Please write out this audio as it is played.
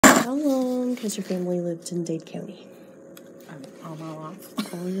How long has your family lived in Dade County? All my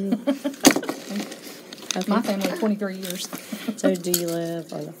life. All your Okay. My family, 23 years. So do you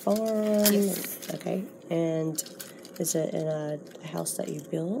live on a farm? Yes. Okay. And is it in a house that you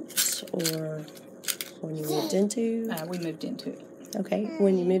built or when you moved into? We moved into it. Okay.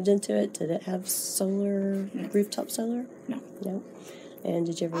 When you moved into it, did it have solar, rooftop solar? No. No. And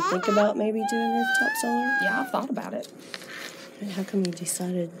did you ever think about maybe doing rooftop solar? Yeah, I've thought about it. And how come you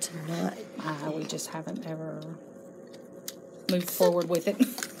decided to not? We just haven't ever moved forward with it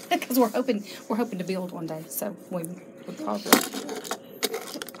because we're hoping to build one day. So we would probably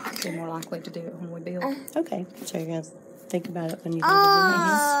be more likely to do it when we build. Okay. So you're going to think about it when you build your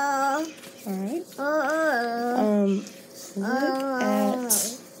house. All right. Look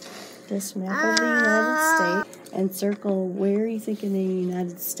at this map of the United States and circle where you think in the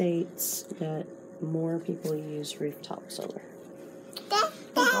United States that more people use rooftop solar.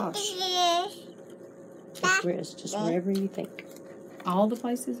 Oh gosh. It's just wherever you think. All the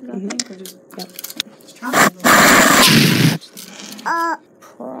places I think are just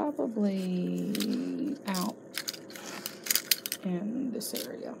probably out in this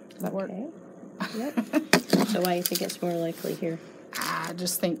area. Does that work? Okay. Yep. So why do you think it's more likely here? I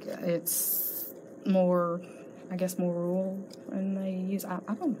just think it's more, I guess, more rural, and they use, I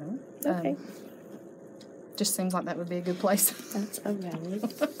don't know. Okay. Just seems like that would be a good place. That's a valid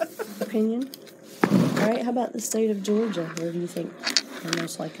opinion. All right, how about the state of Georgia? Where do you think they're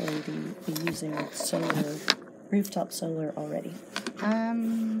most likely to be using solar, rooftop solar already? I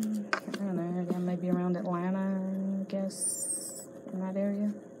don't know, maybe around Atlanta, I guess, in that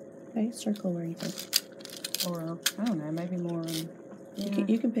area. Okay, circle where you think. Or, I don't know, maybe more in,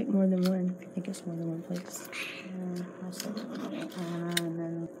 You can pick more than one. I think it's more than one place. I'll say Atlanta, and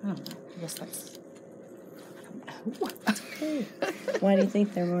then, I don't know, I guess that's, Okay. Why do you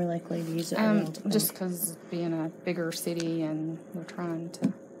think they're more likely to use it around? Just because being a bigger city and we're trying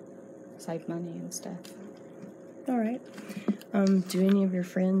to save money and stuff. All right. Do any of your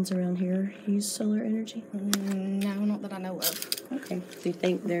friends around here use solar energy? No, not that I know of. Okay. Do you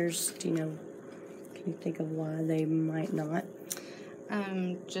think can you think of why they might not?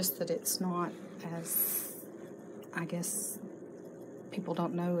 Just that it's not as, I guess, people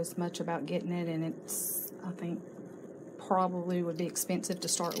don't know as much about getting it, and it's, I think, probably would be expensive to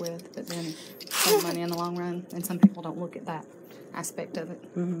start with, but then save money in the long run, and some people don't look at that aspect of it.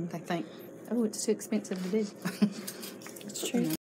 They think, oh, it's too expensive to do. That's true.